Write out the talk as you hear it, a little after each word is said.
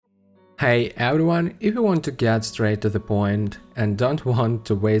Hey everyone, if you want to get straight to the point and don't want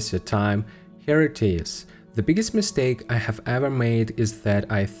to waste your time, here it is. The biggest mistake I have ever made is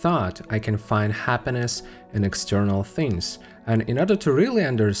that I thought I can find happiness in external things, and in order to really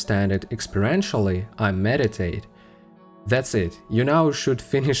understand it experientially, I meditate. That's it, you now should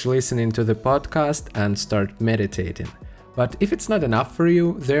finish listening to the podcast and start meditating. But if it's not enough for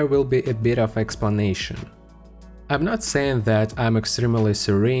you, there will be a bit of explanation. I'm not saying that I'm extremely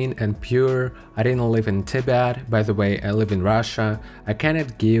serene and pure. I didn't live in Tibet, by the way, I live in Russia. I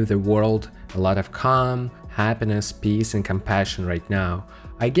cannot give the world a lot of calm, happiness, peace and compassion right now.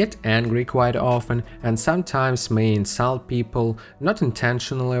 I get angry quite often and sometimes may insult people, not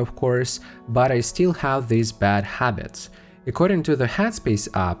intentionally of course, but I still have these bad habits. According to the Headspace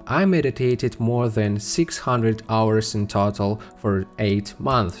app, I meditated more than 600 hours in total for 8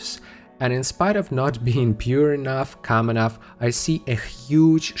 months. And in spite of not being pure enough, calm enough, I see a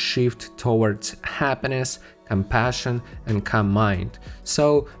huge shift towards happiness, compassion, and calm mind.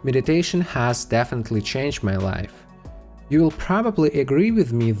 So meditation has definitely changed my life. You will probably agree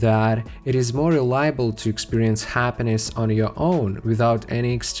with me that it is more reliable to experience happiness on your own without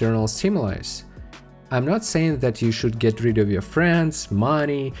any external stimulus. I'm not saying that you should get rid of your friends,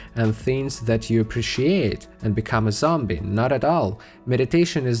 money, and things that you appreciate and become a zombie, not at all.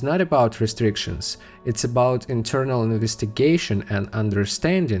 Meditation is not about restrictions, it's about internal investigation and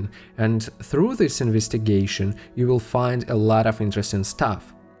understanding, and through this investigation you will find a lot of interesting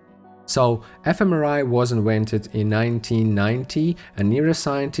stuff. So, fMRI was invented in 1990 and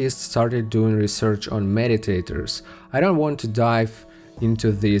neuroscientists started doing research on meditators. I don't want to dive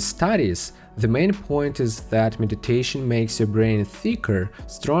into these studies. The main point is that meditation makes your brain thicker,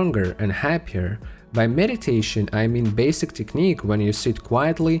 stronger and happier. By meditation, I mean basic technique when you sit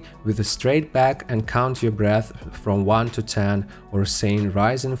quietly with a straight back and count your breath from 1 to 10 or saying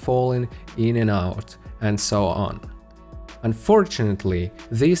rising, falling, in and out, and so on. Unfortunately,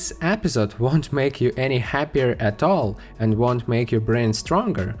 this episode won't make you any happier at all and won't make your brain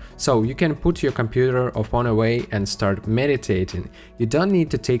stronger, so you can put your computer or phone away and start meditating. You don't need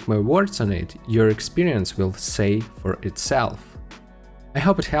to take my words on it, your experience will say for itself. I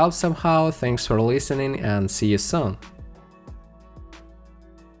hope it helps somehow, thanks for listening and see you soon.